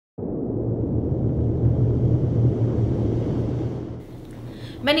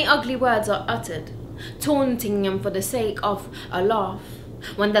Many ugly words are uttered, taunting him for the sake of a laugh,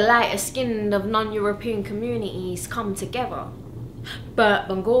 when the lighter skinned of non-European communities come together. Burnt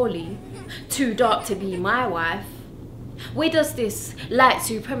Bengali, too dark to be my wife. Where does this light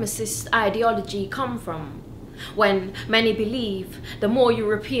supremacist ideology come from? When many believe the more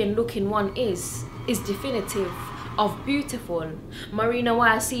European looking one is definitive of beautiful. Marina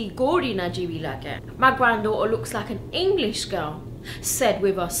YC Gordy Najiri like. My granddaughter looks like an English girl, said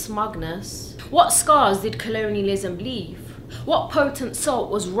with a smugness. What scars did colonialism leave? What potent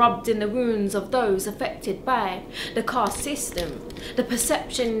salt was rubbed in the wounds of those affected by the caste system, the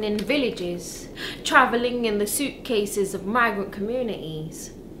perception in villages, travelling in the suitcases of migrant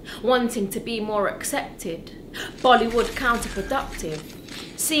communities, wanting to be more accepted, Bollywood counterproductive,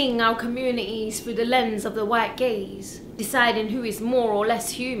 seeing our communities through the lens of the white gaze, deciding who is more or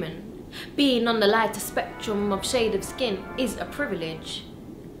less human, being on the lighter spectrum of shade of skin is a privilege.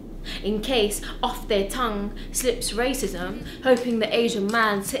 In case off their tongue slips racism, hoping the Asian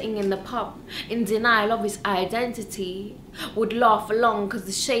man sitting in the pub in denial of his identity would laugh along because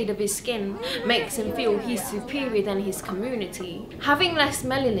the shade of his skin makes him feel he's superior than his community. Having less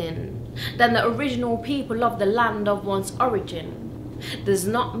melanin than the original people of the land of one's origin does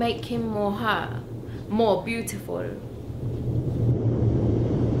not make him or her more beautiful.